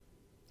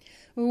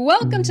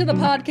Welcome to the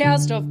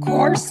podcast, Of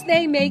Course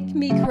They Make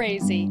Me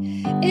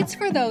Crazy. It's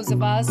for those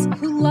of us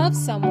who love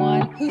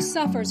someone who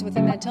suffers with a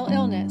mental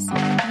illness.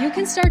 You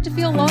can start to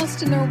feel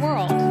lost in their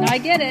world, and I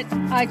get it.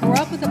 I grew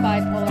up with a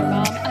bipolar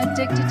mom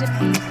addicted to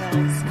pain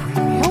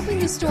pills. Hoping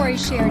the story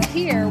shared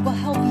here will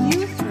help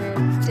you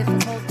through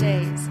difficult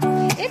days.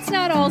 It's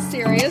not all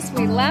serious.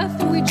 We laugh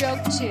and we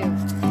joke too.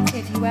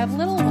 If you have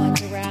little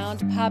ones around,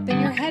 pop in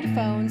your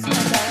headphones.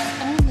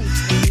 Adults only,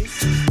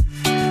 please.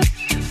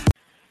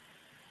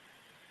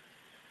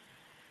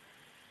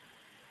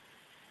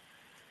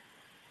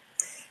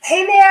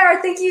 Hey there,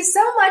 thank you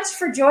so much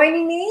for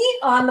joining me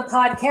on the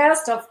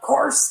podcast. Of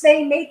course,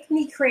 they make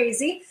me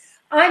crazy.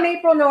 I'm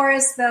April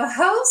Norris, the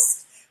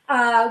host.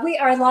 We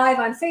are live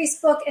on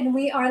Facebook and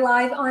we are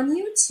live on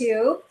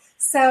YouTube.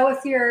 So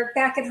if you're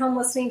back at home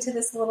listening to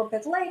this a little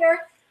bit later,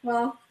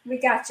 well, we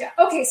got you.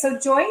 Okay, so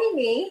joining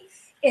me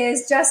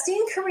is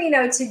Justine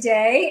Carino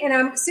today, and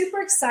I'm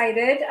super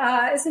excited.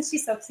 Isn't she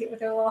so cute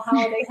with her little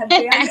holiday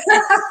headband?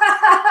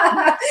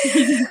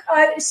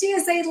 She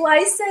is a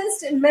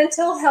licensed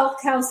mental health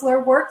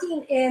counselor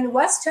working in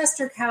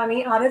Westchester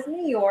County out of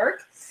New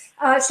York.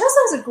 She also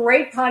has a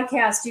great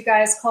podcast, you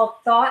guys, called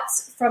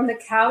Thoughts from the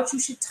Couch. You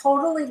should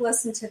totally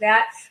listen to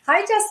that.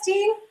 Hi,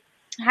 Justine.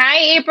 Hi,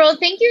 April.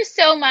 Thank you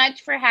so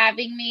much for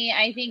having me.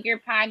 I think your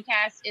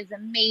podcast is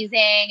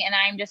amazing, and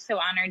I'm just so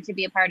honored to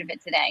be a part of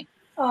it today.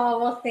 Oh,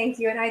 well, thank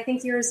you. And I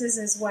think yours is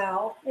as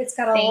well. It's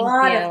got a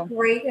lot of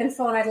great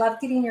info, and I love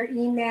getting your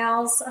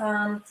emails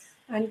on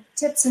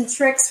tips and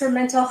tricks for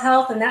mental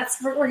health, and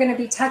that's what we're going to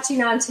be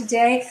touching on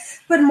today.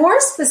 But more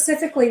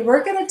specifically,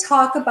 we're going to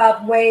talk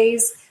about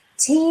ways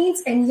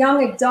teens and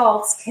young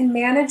adults can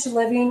manage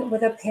living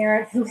with a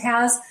parent who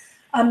has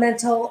a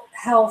mental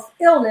health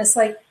illness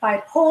like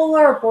bipolar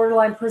or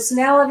borderline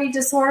personality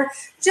disorder,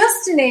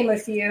 just to name a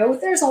few.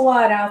 There's a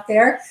lot out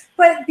there.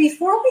 But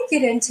before we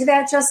get into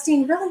that,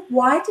 Justine, really,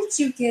 why did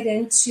you get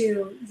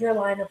into your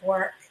line of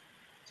work?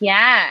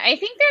 Yeah, I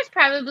think there's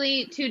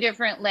probably two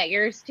different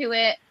layers to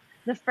it.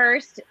 The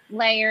first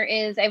layer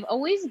is I've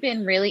always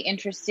been really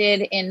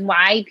interested in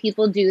why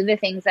people do the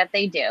things that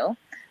they do,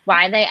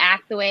 why they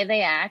act the way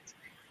they act,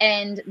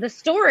 and the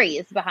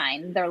stories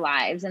behind their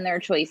lives and their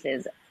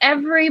choices.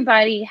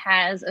 Everybody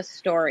has a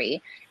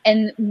story.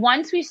 And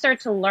once we start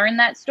to learn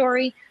that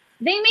story,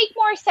 they make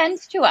more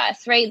sense to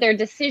us, right? Their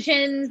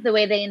decisions, the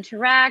way they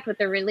interact, what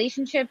their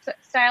relationship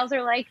styles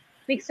are like,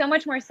 makes so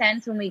much more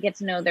sense when we get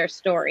to know their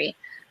story.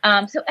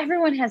 So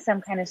everyone has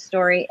some kind of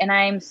story, and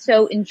I'm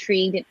so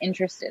intrigued and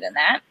interested in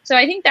that. So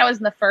I think that was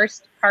the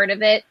first part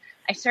of it.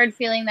 I started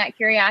feeling that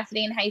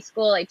curiosity in high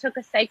school. I took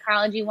a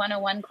Psychology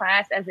 101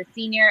 class as a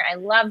senior. I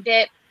loved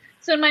it.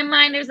 So in my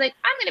mind, I was like,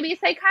 I'm going to be a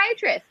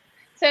psychiatrist.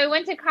 So I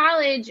went to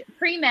college,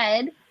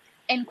 pre-med,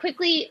 and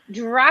quickly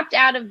dropped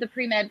out of the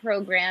pre-med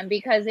program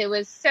because it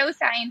was so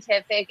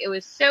scientific. It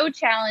was so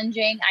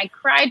challenging. I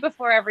cried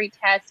before every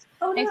test.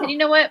 Oh, no. I said, you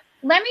know what?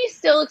 Let me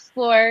still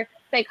explore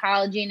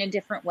psychology in a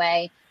different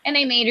way. And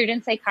I majored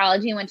in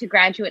psychology and went to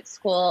graduate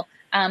school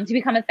to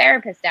become a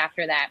therapist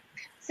after that.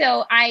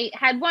 So I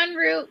had one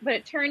route, but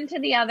it turned to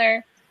the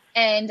other,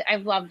 and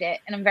I've loved it,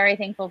 and I'm very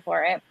thankful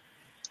for it.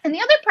 And the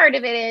other part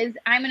of it is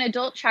I'm an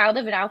adult child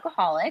of an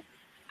alcoholic.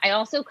 I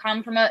also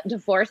come from a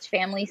divorced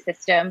family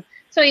system.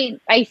 So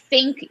I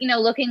think,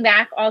 looking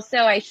back, also,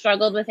 I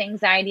struggled with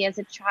anxiety as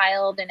a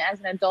child and as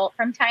an adult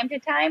from time to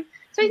time.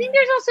 So I think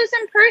there's also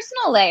some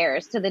personal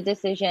layers to the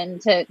decision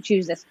to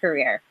choose this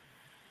career.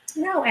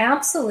 No,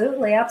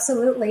 absolutely.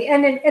 Absolutely.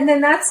 And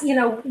then that's,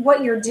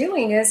 what you're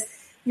doing is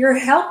you're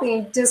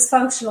helping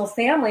dysfunctional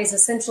families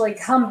essentially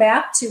come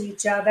back to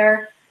each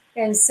other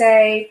and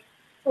say,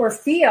 or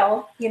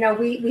feel,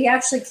 we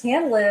actually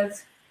can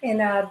live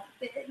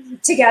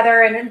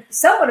together in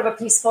somewhat of a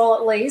peaceful,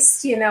 at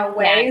least, way.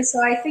 Yeah.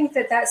 So I think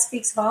that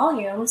speaks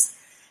volumes,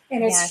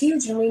 and it's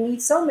huge, and we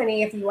need so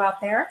many of you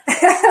out there.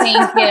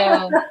 Thank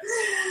you.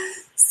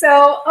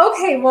 So,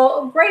 okay,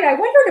 well, great. I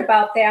wondered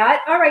about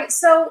that. All right.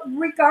 So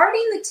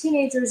regarding the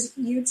teenagers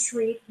you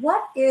treat,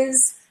 what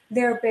is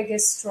their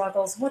biggest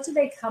struggles? What do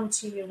they come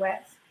to you with?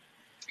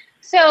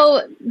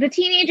 So the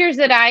teenagers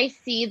that I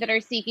see that are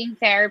seeking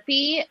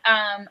therapy,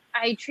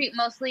 I treat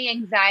mostly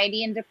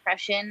anxiety and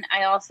depression.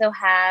 I also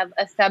have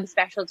a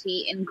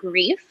subspecialty in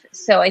grief.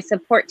 So I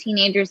support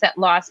teenagers that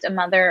lost a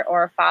mother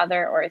or a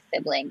father or a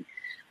sibling.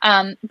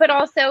 But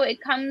also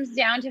it comes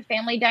down to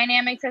family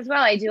dynamics as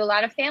well. I do a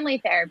lot of family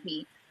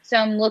therapy. So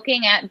I'm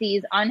looking at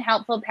these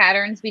unhelpful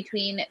patterns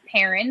between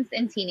parents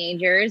and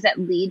teenagers that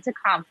lead to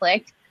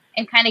conflict,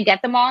 and kind of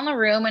get them all in a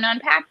room and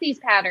unpack these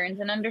patterns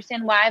and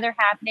understand why they're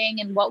happening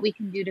and what we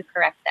can do to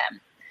correct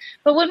them.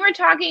 But when we're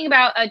talking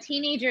about a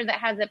teenager that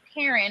has a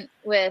parent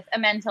with a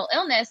mental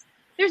illness,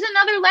 there's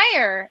another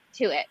layer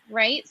to it,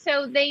 right?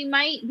 So they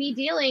might be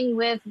dealing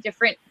with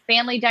different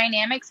family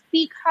dynamics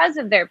because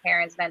of their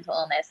parent's mental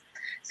illness.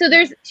 So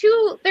there's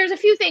a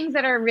few things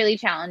that are really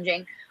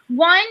challenging.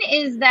 One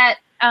is that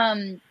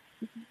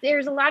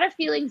there's a lot of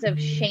feelings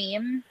of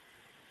shame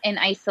and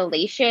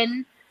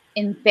isolation,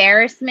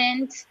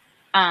 embarrassment,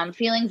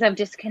 feelings of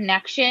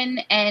disconnection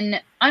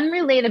and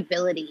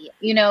unrelatability.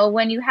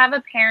 When you have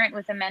a parent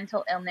with a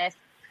mental illness,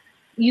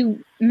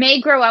 you may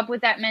grow up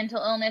with that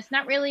mental illness,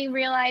 not really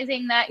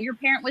realizing that your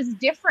parent was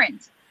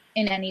different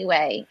in any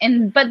way.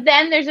 But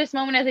then there's this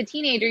moment as a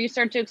teenager, you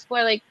start to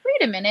explore, like,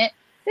 wait a minute,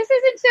 this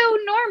isn't so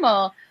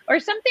normal, or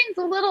something's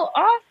a little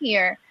off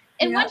here.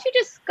 And once you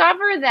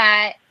discover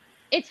that,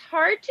 it's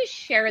hard to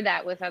share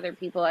that with other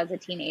people as a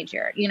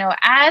teenager.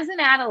 As an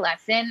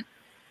adolescent,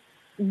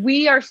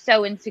 we are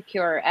so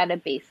insecure at a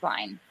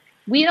baseline.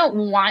 We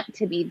don't want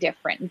to be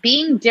different.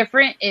 Being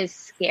different is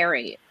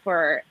scary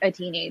for a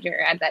teenager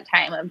at that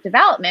time of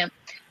development.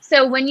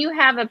 So when you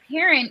have a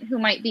parent who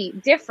might be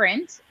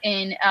different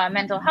in a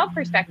mental health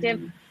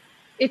perspective,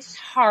 it's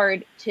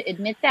hard to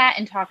admit that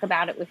and talk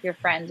about it with your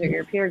friends or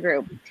your peer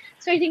group.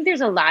 So I think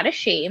there's a lot of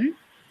shame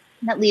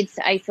that leads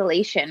to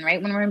isolation,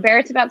 right? When we're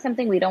embarrassed about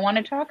something, we don't want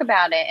to talk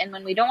about it. And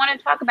when we don't want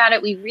to talk about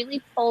it, we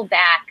really pull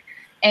back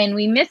and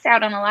we miss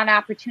out on a lot of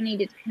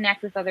opportunity to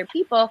connect with other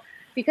people,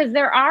 because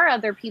there are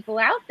other people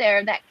out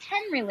there that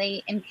can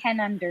relate and can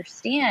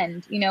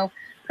understand.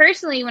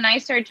 Personally, when I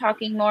started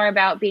talking more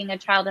about being a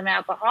child of an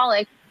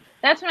alcoholic,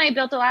 that's when I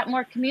built a lot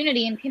more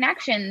community and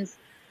connections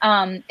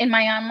in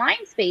my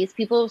online space.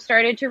 People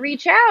started to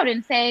reach out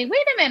and say,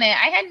 wait a minute,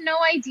 I had no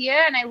idea.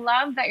 And I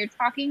love that you're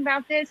talking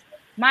about this.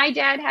 My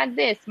dad had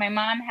this. My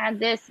mom had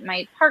this.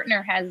 My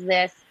partner has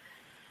this.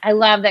 I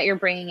love that you're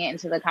bringing it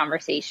into the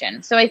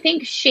conversation. So I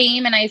think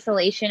shame and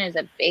isolation is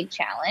a big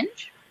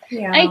challenge.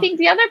 Yeah. And I think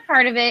the other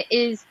part of it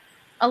is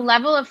a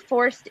level of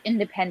forced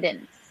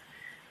independence.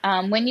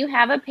 When you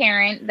have a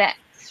parent that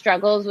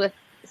struggles with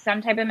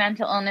some type of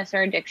mental illness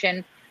or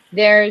addiction,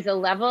 there's a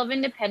level of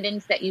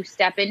independence that you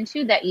step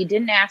into that you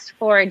didn't ask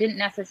for or didn't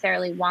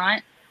necessarily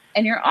want.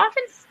 And you're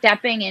often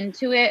stepping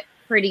into it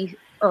pretty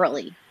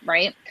early,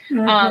 right?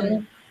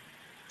 Mm-hmm.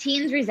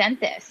 Teens resent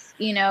this.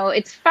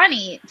 It's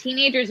funny.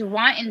 Teenagers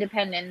want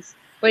independence,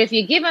 but if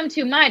you give them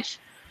too much,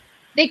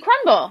 they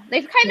crumble.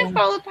 They kind of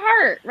fall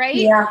apart, right?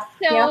 Yeah.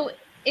 So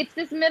it's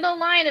this middle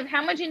line of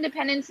how much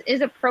independence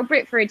is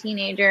appropriate for a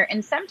teenager.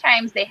 And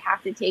sometimes they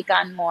have to take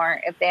on more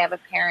if they have a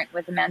parent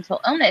with a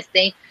mental illness.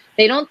 They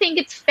don't think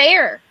it's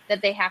fair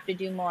that they have to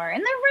do more.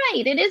 And they're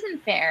right. It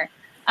isn't fair.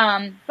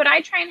 But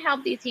I try and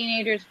help these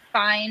teenagers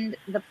find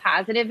the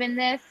positive in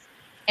this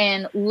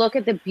and look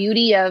at the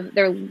beauty of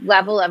their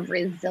level of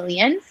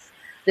resilience,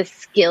 the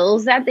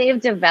skills that they've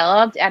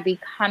developed at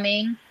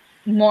becoming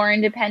more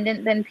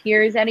independent than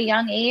peers at a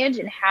young age,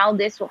 and how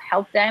this will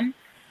help them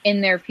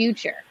in their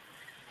future.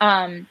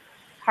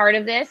 Part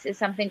of this is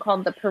something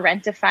called the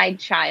parentified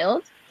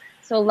child.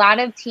 So a lot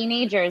of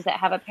teenagers that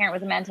have a parent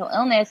with a mental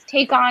illness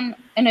take on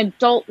an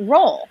adult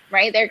role,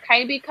 right? They're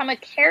kind of become a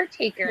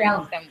caretaker in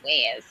some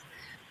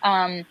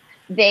ways.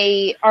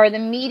 They are the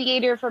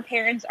mediator for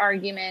parents'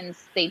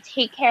 arguments. They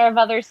take care of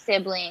other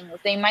siblings.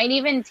 They might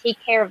even take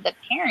care of the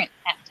parent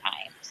at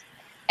times.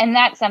 And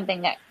that's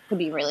something that could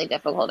be really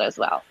difficult as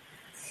well.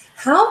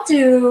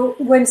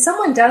 When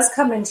someone does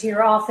come into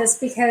your office,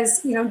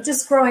 because,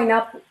 just growing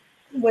up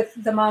with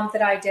the mom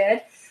that I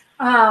did,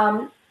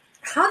 how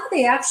do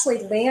they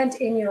actually land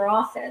in your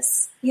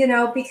office?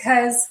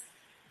 Because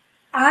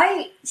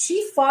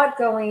she fought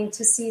going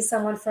to see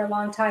someone for a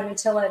long time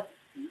until it,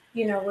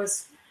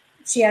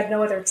 she had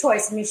no other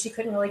choice. I mean, she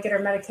couldn't really get her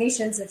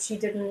medications if she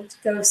didn't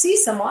go see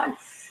someone.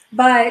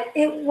 But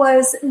it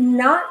was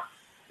not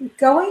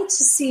going to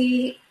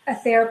see a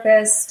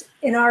therapist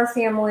in our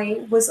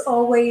family was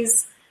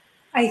always,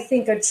 I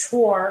think, a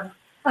chore.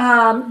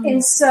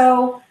 And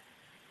so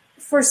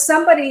for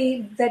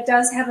somebody that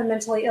does have a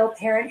mentally ill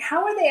parent,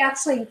 how are they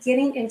actually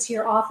getting into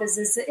your office?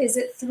 Is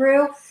it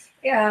through,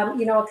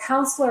 a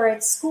counselor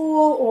at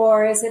school,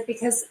 or is it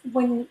because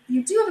when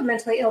you do have a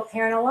mentally ill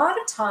parent, a lot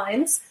of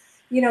times,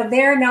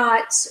 they're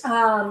not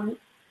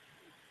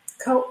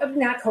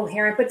not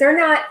coherent, but they're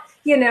not,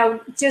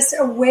 just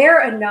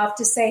aware enough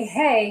to say,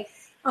 hey,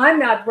 I'm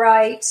not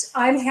right.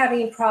 I'm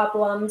having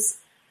problems.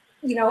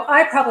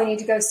 I probably need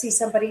to go see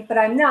somebody, but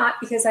I'm not,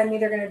 because I'm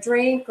either going to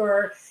drink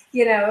or,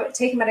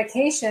 take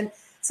medication.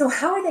 So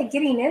how are they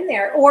getting in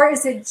there? Or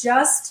is it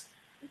just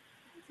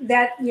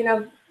that,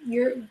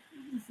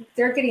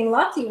 they're getting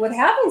lucky with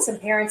having some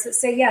parents that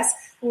say, yes,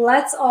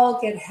 let's all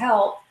get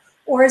help?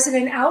 Or is it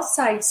an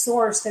outside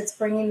source that's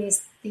bringing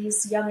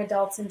these young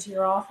adults into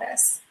your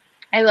office?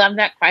 I love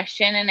that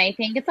question. And I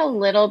think it's a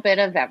little bit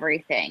of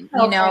everything.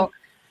 Okay.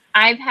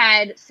 I've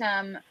had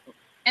some,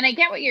 and I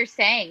get what you're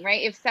saying,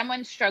 right? If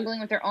someone's struggling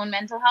with their own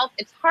mental health,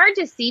 it's hard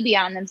to see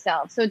beyond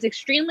themselves. So it's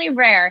extremely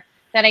rare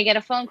that I get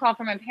a phone call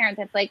from a parent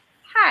that's like,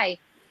 hi,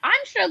 I'm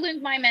struggling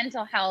with my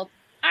mental health.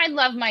 I'd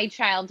love my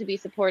child to be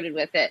supported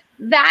with it.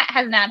 That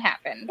has not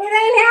happened. It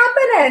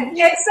ain't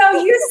happening. And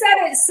so you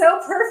said it so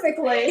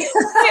perfectly.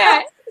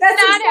 Yeah,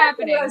 that's not exactly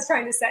happening. What I was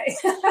trying to say.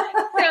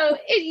 So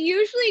it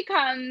usually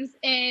comes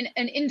in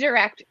an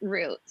indirect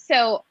route.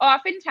 So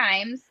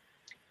oftentimes,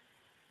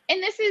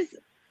 and this is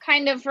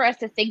kind of for us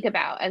to think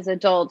about as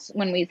adults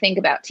when we think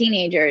about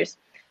teenagers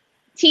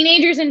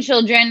teenagers and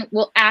children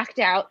will act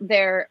out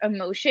their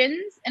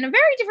emotions in a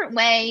very different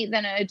way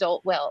than an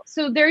adult will.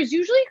 So there's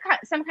usually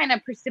some kind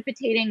of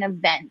precipitating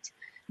event.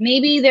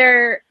 Maybe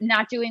they're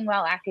not doing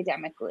well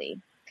academically.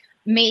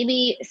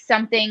 Maybe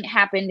something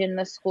happened in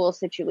the school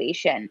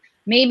situation.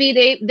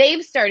 Maybe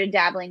they've started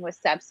dabbling with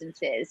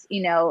substances,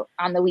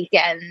 on the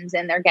weekends,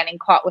 and they're getting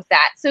caught with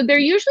that. So they're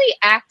usually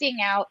acting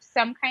out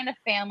some kind of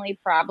family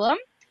problem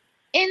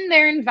in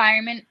their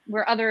environment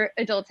where other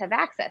adults have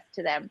access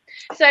to them.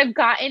 So I've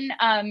gotten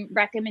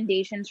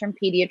recommendations from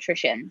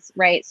pediatricians,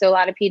 right? So a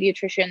lot of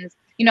pediatricians,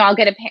 I'll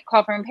get a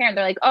call from a parent.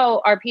 They're like,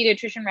 oh, our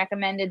pediatrician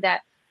recommended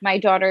that my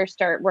daughter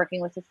start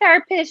working with a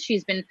therapist.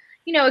 She's been,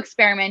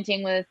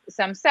 experimenting with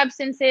some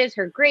substances.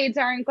 Her grades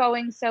aren't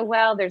going so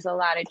well. There's a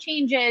lot of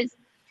changes.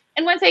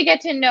 And once I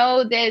get to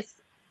know this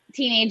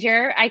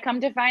teenager, I come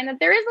to find that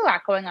there is a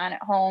lot going on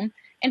at home.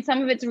 And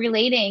some of it's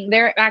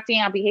their acting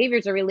out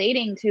behaviors are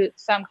relating to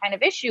some kind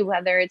of issue,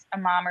 whether it's a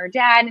mom or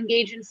dad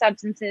engaged in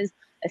substances,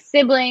 a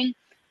sibling,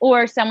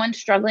 or someone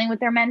struggling with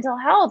their mental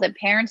health, a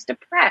parent's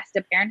depressed,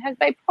 a parent has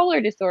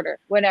bipolar disorder,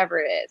 whatever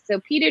it is. So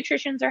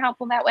pediatricians are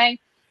helpful that way.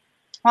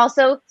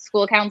 Also,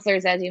 school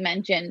counselors, as you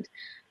mentioned.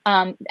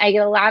 I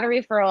get a lot of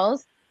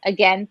referrals.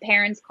 Again,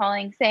 parents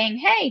calling saying,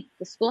 hey,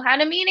 the school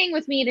had a meeting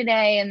with me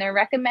today, and they're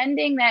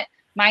recommending that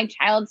my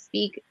child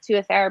speak to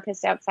a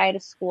therapist outside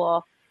of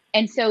school.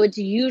 And so it's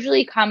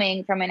usually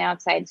coming from an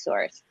outside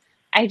source.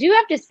 I do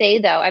have to say,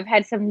 though, I've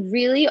had some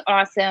really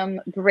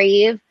awesome,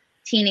 brave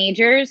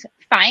teenagers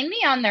find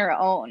me on their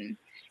own.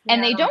 Yeah.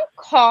 And they don't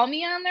call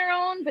me on their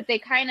own, but they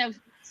kind of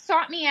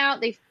sought me out.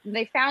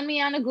 They found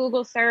me on a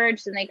Google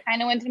search, and they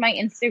kind of went to my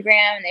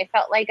Instagram, and they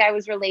felt like I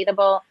was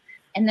relatable.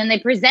 And then they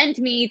present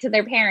me to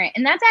their parent.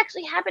 And that's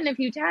actually happened a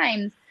few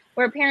times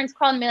where parents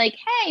called me like,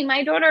 hey,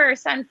 my daughter or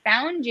son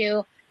found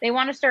you. They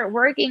want to start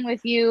working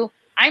with you.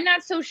 I'm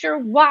not so sure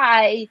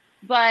why,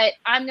 but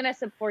I'm going to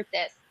support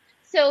this.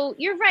 So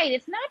you're right.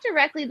 It's not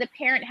directly the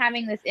parent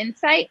having this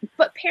insight,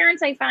 but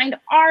parents, I find,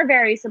 are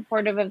very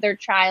supportive of their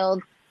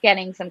child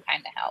getting some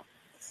kind of help.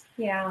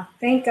 Yeah.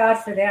 Thank God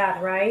for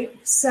that. Right.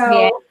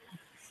 So,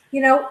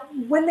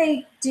 when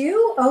they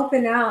do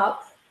open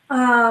up,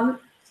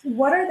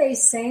 what are they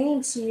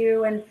saying to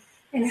you, and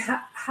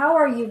how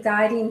are you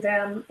guiding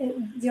them?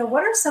 And,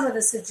 what are some of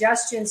the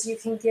suggestions you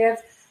can give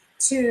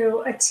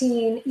to a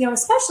teen,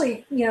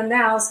 especially,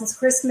 now since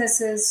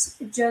Christmas is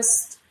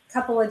just a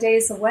couple of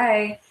days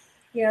away,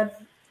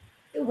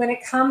 when it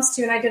comes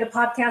to, and I did a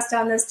podcast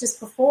on this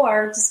just a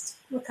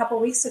couple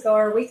of weeks ago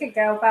or a week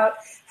ago about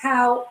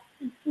how,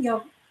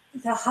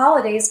 the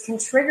holidays can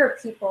trigger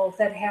people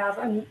that have,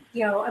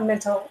 a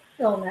mental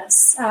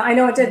illness. I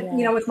know it did,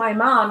 with my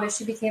mom, as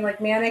she became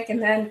like manic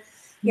and then,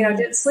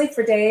 didn't sleep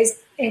for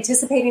days,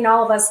 anticipating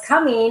all of us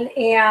coming,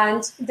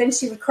 and then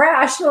she would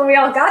crash when we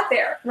all got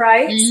there,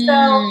 right?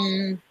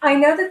 So I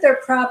know that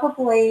they're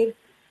probably,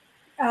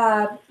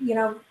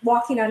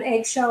 walking on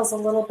eggshells a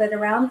little bit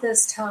around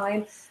this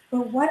time,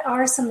 but what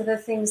are some of the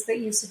things that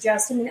you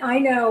suggest? I mean, I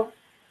know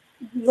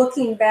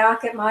looking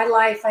back at my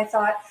life, I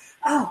thought,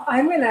 oh,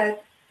 I'm going to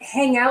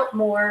hang out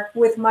more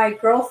with my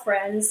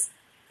girlfriends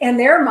and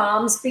their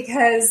moms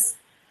because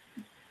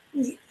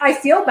I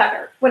feel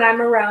better when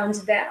I'm around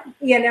them,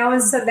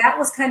 and so that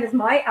was kind of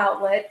my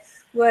outlet,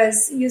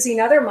 was using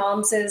other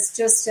moms as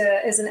just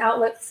as an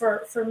outlet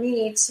for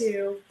me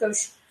to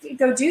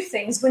go do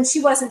things when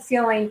she wasn't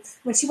feeling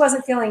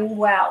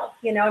well,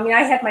 I mean,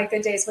 I had my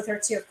good days with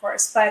her too, of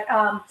course, but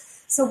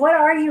so what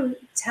are you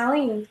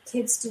telling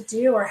kids to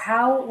do, or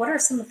what are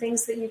some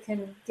things that you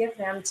can give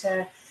them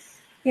to,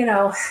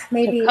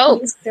 maybe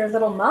use their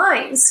little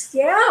minds?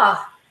 Yeah.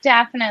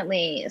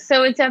 Definitely.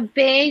 So it's a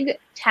big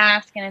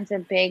task and it's a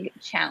big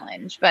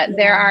challenge, but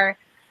there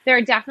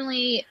are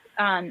definitely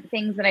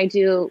things that I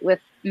do with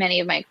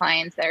many of my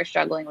clients that are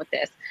struggling with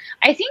this.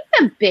 I think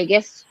the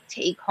biggest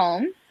take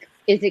home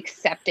is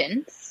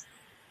acceptance,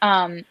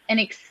 and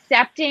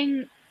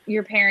accepting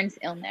your parents'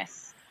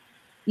 illness.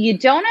 You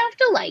don't have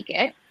to like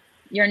it.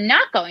 You're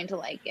not going to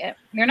like it.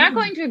 You're not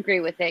going to agree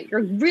with it.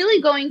 You're really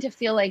going to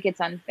feel like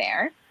it's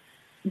unfair,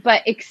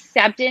 but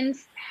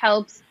acceptance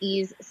helps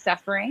ease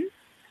suffering.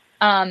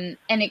 And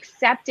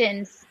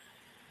acceptance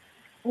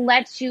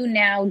lets you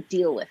now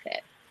deal with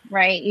it,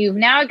 right? You've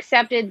now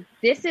accepted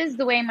this is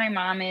the way my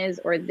mom is,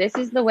 or this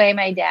is the way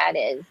my dad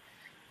is.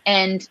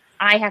 And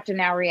I have to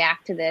now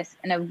react to this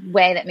in a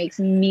way that makes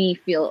me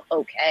feel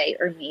okay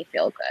or me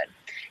feel good.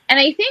 And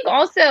I think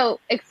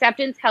also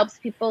acceptance helps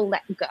people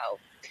let go.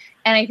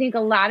 And I think a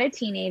lot of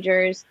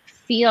teenagers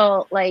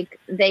feel like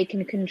they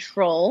can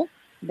control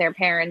their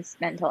parents'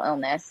 mental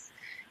illness,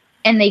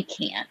 and they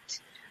can't.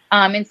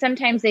 And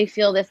sometimes they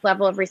feel this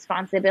level of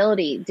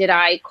responsibility. Did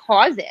I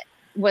cause it?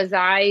 Was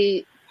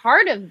I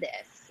part of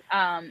this?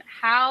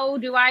 How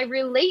do I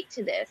relate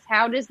to this?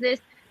 How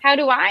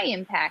do I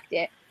impact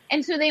it?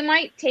 And so they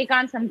might take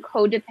on some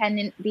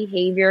codependent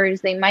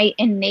behaviors. They might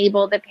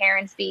enable the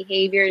parents'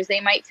 behaviors.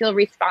 They might feel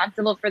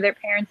responsible for their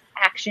parents'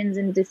 actions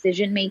and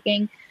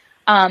decision-making,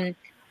 and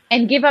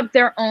give up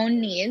their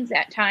own needs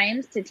at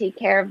times to take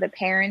care of the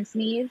parents'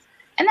 needs.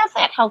 And that's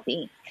not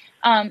healthy.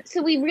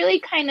 So we really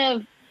kind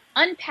of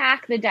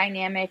unpack the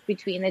dynamic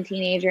between the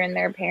teenager and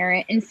their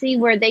parent and see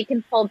where they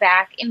can pull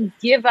back and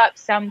give up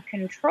some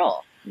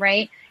control,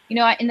 right? You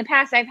know, in the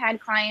past, I've had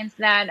clients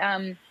that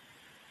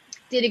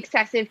did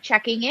excessive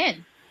checking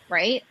in,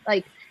 right?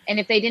 Like, and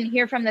if they didn't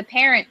hear from the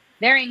parent,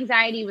 their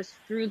anxiety was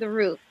through the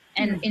roof.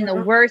 And in the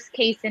worst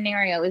case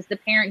scenario, is the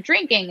parent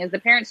drinking? Is the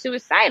parent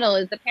suicidal?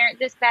 Is the parent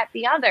this, that,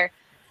 the other?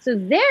 So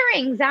their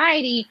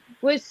anxiety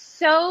was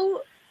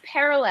so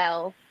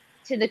parallel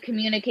to the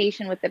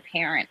communication with the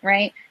parent,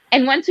 right?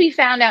 And once we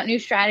found out new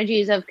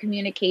strategies of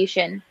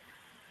communication,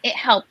 it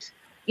helped,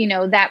 you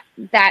know, that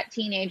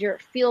teenager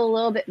feel a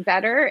little bit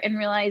better and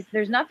realize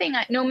there's nothing,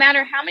 no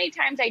matter how many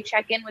times I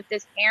check in with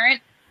this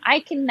parent, I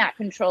cannot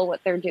control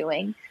what they're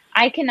doing.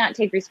 I cannot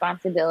take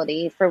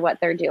responsibility for what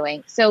they're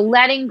doing. So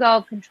letting go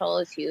of control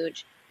is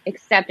huge.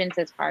 Acceptance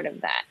is part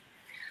of that.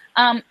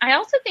 I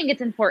also think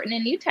it's important,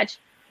 and you touched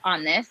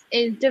on this,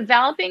 is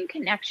developing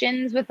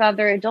connections with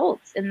other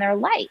adults in their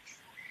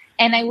life.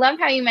 And I love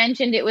how you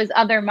mentioned it was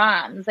other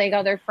moms, like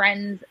other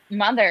friends'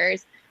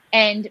 mothers.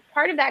 And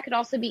part of that could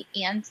also be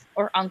aunts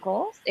or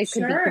uncles. It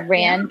could be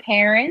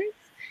grandparents.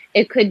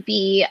 Yeah. It could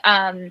be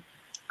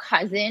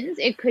cousins.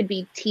 It could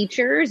be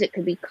teachers. It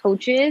could be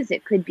coaches.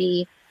 It could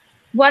be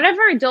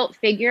whatever adult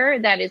figure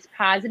that is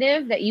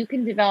positive that you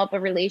can develop a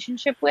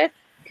relationship with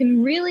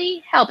can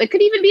really help. It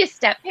could even be a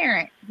step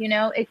parent. You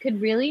know, it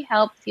could really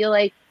help feel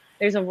like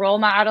there's a role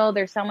model.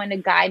 There's someone to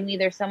guide me.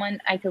 There's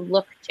someone I could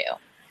look to.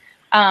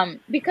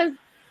 Because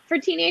for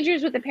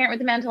teenagers with a parent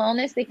with a mental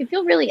illness, they can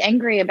feel really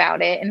angry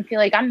about it and feel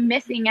like I'm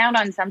missing out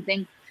on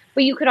something.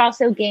 But you could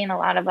also gain a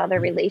lot of other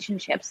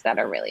relationships that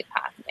are really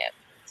positive.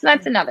 So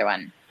that's another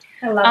one.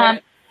 I love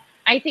it.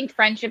 I think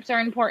friendships are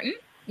important.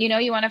 You know,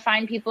 you want to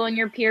find people in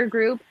your peer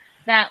group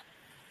that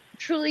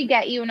truly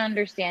get you and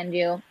understand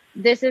you.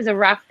 This is a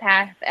rough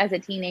path as a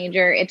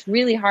teenager. It's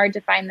really hard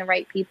to find the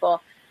right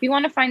people. If you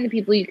want to find the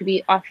people you could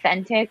be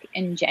authentic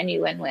and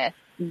genuine with,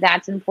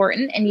 that's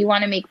important. And you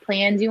want to make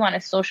plans. You want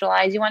to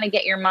socialize. You want to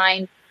get your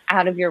mind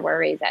out of your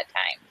worries at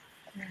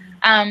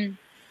times.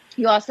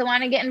 You also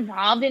want to get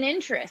involved in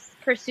interests.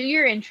 Pursue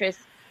your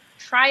interests.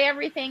 Try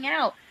everything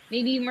out.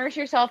 Maybe immerse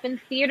yourself in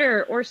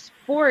theater or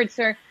sports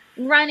or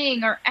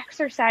running or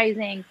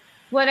exercising.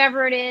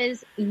 Whatever it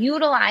is,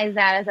 utilize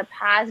that as a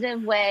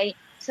positive way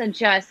to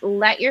just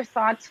let your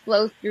thoughts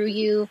flow through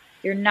you.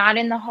 You're not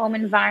in the home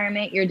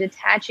environment. You're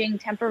detaching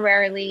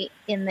temporarily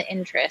in the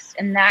interest.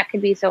 And that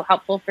could be so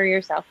helpful for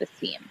your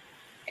self-esteem.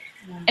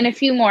 Yeah. And a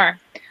few more.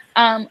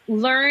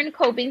 Learn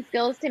coping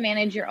skills to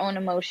manage your own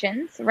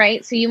emotions,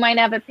 right? So you might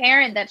have a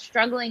parent that's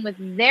struggling with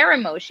their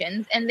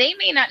emotions and they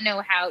may not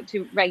know how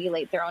to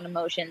regulate their own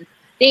emotions.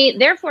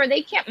 Therefore,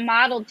 they can't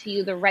model to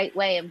you the right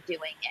way of doing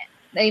it.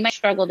 They might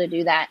struggle to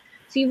do that.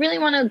 So you really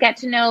want to get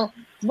to know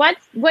what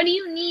do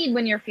you need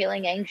when you're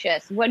feeling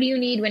anxious? What do you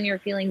need when you're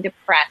feeling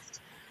depressed?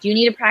 Do you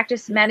need to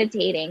practice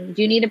meditating?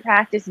 Do you need to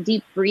practice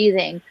deep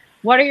breathing?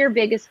 What are your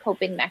biggest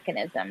coping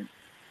mechanisms?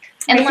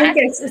 And I think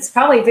it's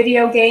probably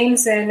video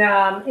games and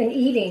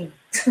eating.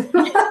 And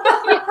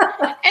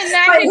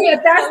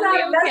that's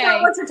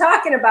not what you're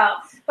talking about.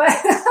 But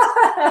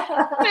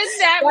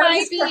that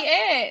might be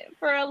it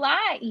for a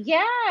lot.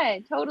 Yeah,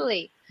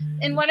 totally.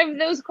 And one of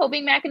those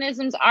coping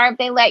mechanisms are if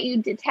they let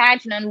you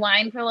detach and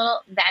unwind for a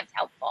little, that's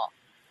helpful.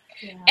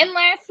 Yeah. And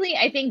lastly,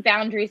 I think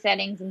boundary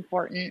setting is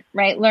important,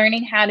 right?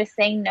 Learning how to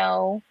say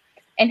no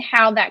and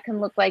how that can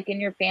look like in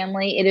your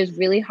family. It is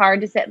really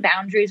hard to set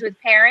boundaries with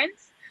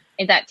parents.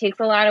 And that takes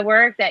a lot of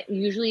work. That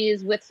usually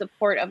is with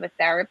support of a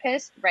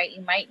therapist, right?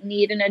 You might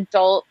need an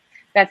adult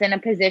that's in a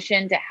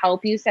position to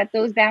help you set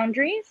those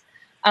boundaries.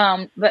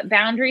 But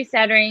boundary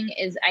setting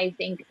is, I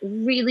think,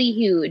 really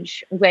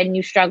huge when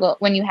you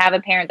have a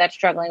parent that's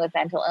struggling with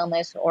mental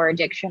illness or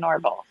addiction or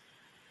both.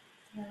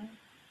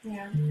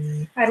 Yeah.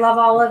 I love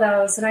all of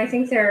those. And I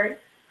think they're,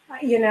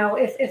 you know,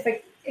 if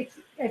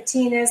a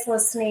teen is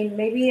listening,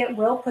 maybe it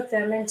will put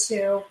them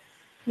into,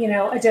 you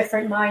know, a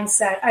different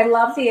mindset. I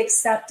love the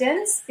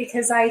acceptance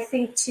because I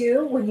think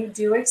too, when you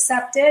do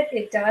accept it,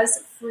 it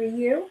does free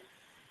you.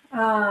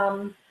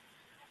 And,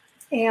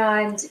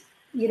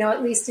 you know,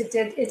 at least it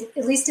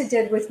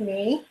did with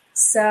me.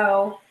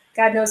 So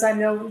God knows I'm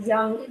no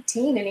young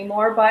teen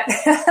anymore, but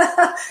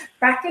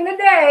back in the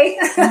day.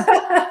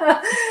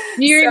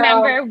 Do you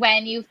remember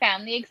when you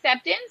found the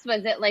acceptance?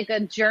 Was it like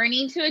a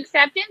journey to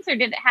acceptance or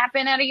did it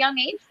happen at a young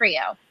age for you?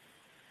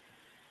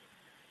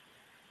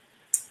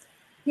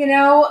 You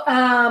know,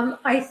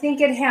 I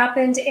think it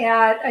happened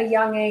at a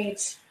young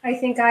age. I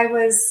think I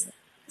was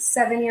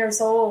 7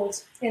 years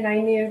old and I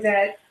knew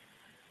that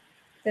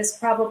this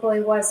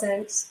probably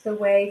wasn't the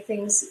way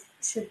things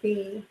should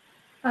be.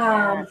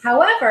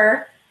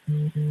 However,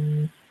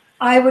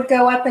 I would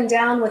go up and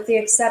down with the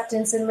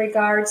acceptance in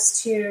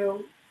regards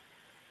to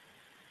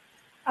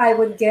I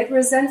would get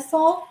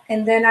resentful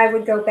and then I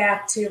would go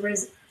back to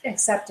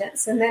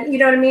acceptance. And then, you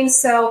know what I mean?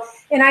 So,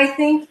 and I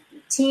think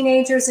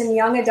teenagers and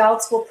young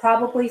adults will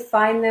probably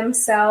find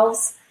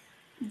themselves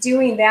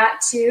doing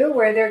that too,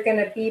 where they're going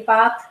to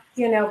bebop,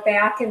 you know,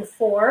 back and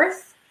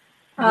forth.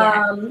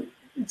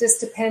 Just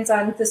depends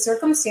on the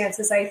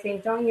circumstances, I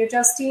think, don't you,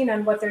 Justine,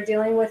 on what they're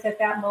dealing with at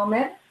that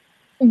moment?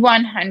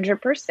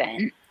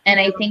 100%. And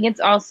I think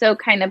it's also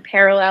kind of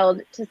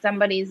paralleled to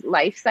somebody's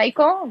life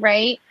cycle,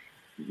 right?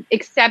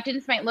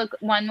 Acceptance might look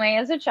one way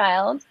as a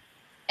child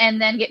and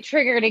then get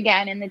triggered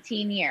again in the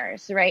teen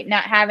years, right?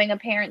 Not having a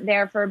parent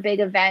there for big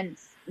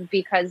events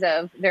because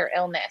of their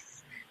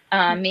illness.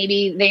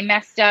 Maybe they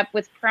messed up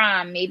with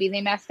prom. Maybe they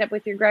messed up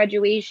with your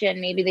graduation.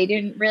 Maybe they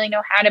didn't really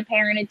know how to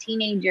parent a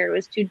teenager. It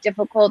was too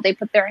difficult. They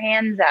put their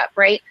hands up,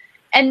 right?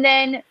 And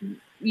then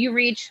you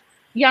reach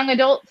young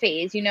adult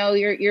phase.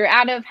 You're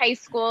out of high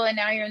school and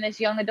now you're in this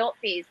young adult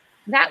phase.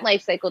 That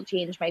life cycle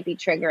change might be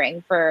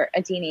triggering for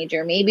a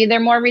teenager. Maybe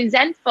they're more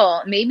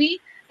resentful. Maybe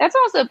that's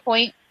also a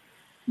point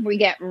we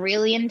get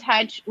really in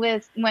touch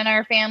with when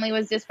our family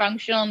was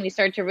dysfunctional and we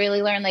start to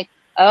really learn like,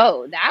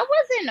 oh, that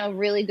wasn't a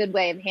really good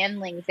way of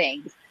handling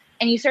things.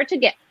 And you start to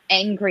get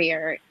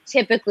angrier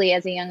typically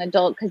as a young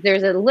adult because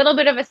there's a little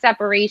bit of a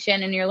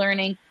separation and you're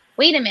learning,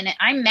 wait a minute,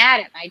 I'm mad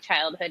at my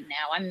childhood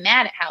now. I'm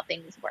mad at how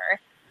things were.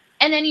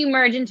 And then you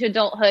merge into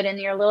adulthood and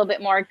you're a little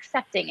bit more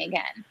accepting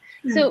again.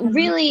 So it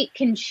really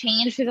can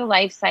change through the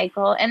life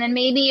cycle. And then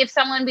maybe if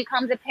someone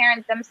becomes a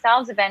parent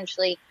themselves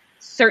eventually,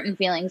 certain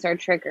feelings are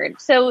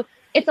triggered. So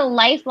it's a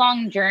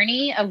lifelong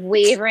journey of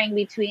wavering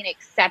between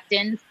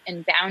acceptance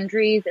and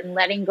boundaries and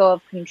letting go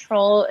of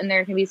control. And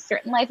there can be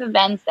certain life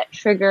events that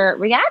trigger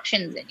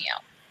reactions in you.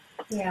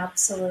 Yeah,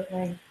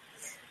 absolutely.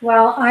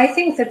 Well, I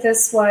think that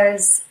this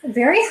was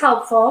very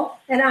helpful,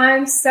 and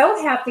I'm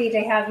so happy to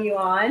have you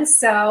on.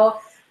 So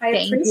I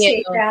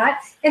appreciate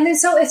that. And then,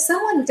 so if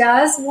someone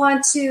does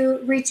want to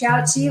reach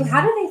out to you,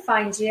 how do they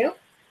find you?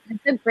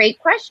 That's a great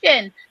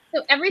question.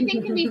 So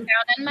everything can be found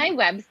on my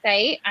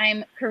website.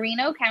 I'm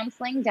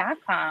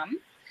carinocounseling.com.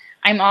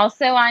 I'm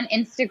also on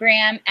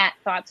Instagram at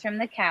Thoughts from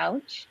the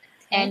Couch.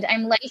 And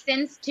I'm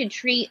licensed to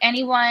treat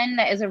anyone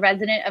that is a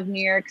resident of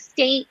New York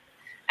State.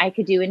 I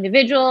could do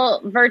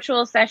individual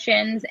virtual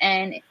sessions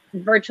and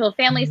virtual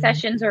family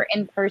sessions or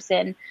in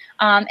person.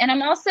 And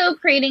I'm also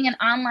creating an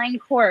online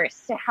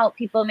course to help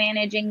people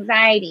manage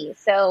anxiety.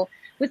 So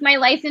with my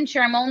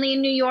licensure, I'm only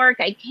in New York.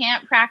 I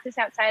can't practice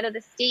outside of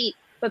the state,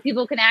 but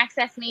people can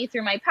access me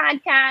through my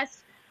podcast,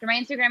 through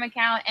my Instagram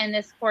account, and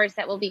this course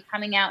that will be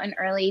coming out in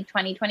early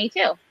 2022.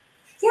 Yeah,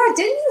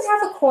 didn't you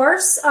have a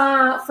course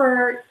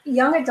for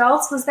young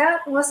adults?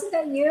 Wasn't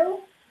that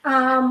you?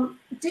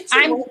 Did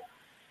you?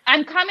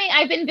 I'm coming.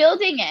 I've been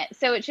building it,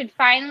 so it should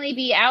finally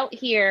be out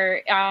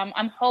here.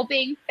 I'm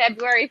hoping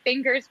February,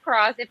 fingers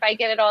crossed, if I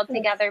get it all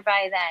together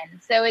by then.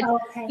 So it's,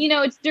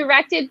 it's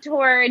directed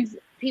towards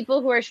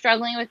people who are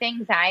struggling with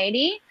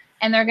anxiety,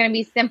 and they're going to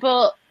be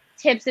simple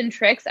tips and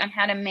tricks on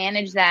how to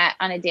manage that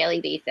on a daily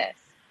basis.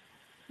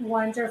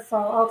 Wonderful.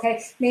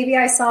 Okay. Maybe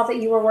I saw that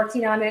you were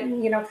working on it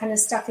and, kind of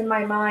stuck in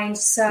my mind.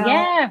 So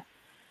yeah.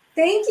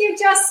 Thank you,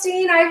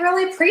 Justine. I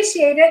really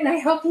appreciate it. And I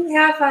hope you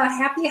have a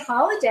happy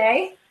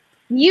holiday.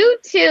 You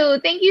too.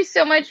 Thank you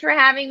so much for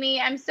having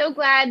me. I'm so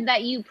glad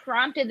that you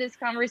prompted this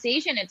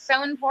conversation. It's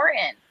so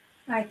important.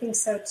 I think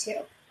so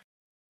too.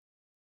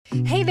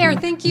 Hey there,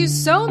 thank you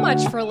so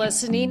much for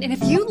listening. And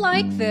if you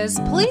like this,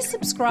 please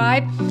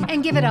subscribe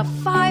and give it a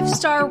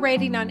 5-star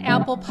rating on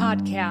Apple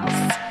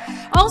Podcasts.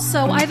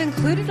 Also, I've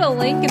included a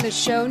link in the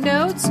show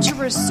notes to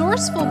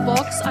resourceful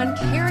books on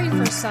caring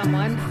for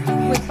someone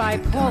with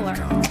bipolar.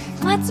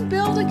 Let's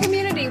build a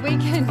community. We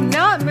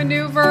cannot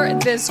maneuver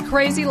this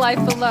crazy life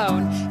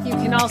alone. You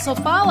can also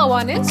follow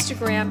on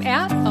Instagram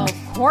at Of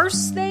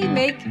Course They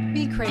Make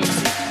Me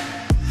Crazy.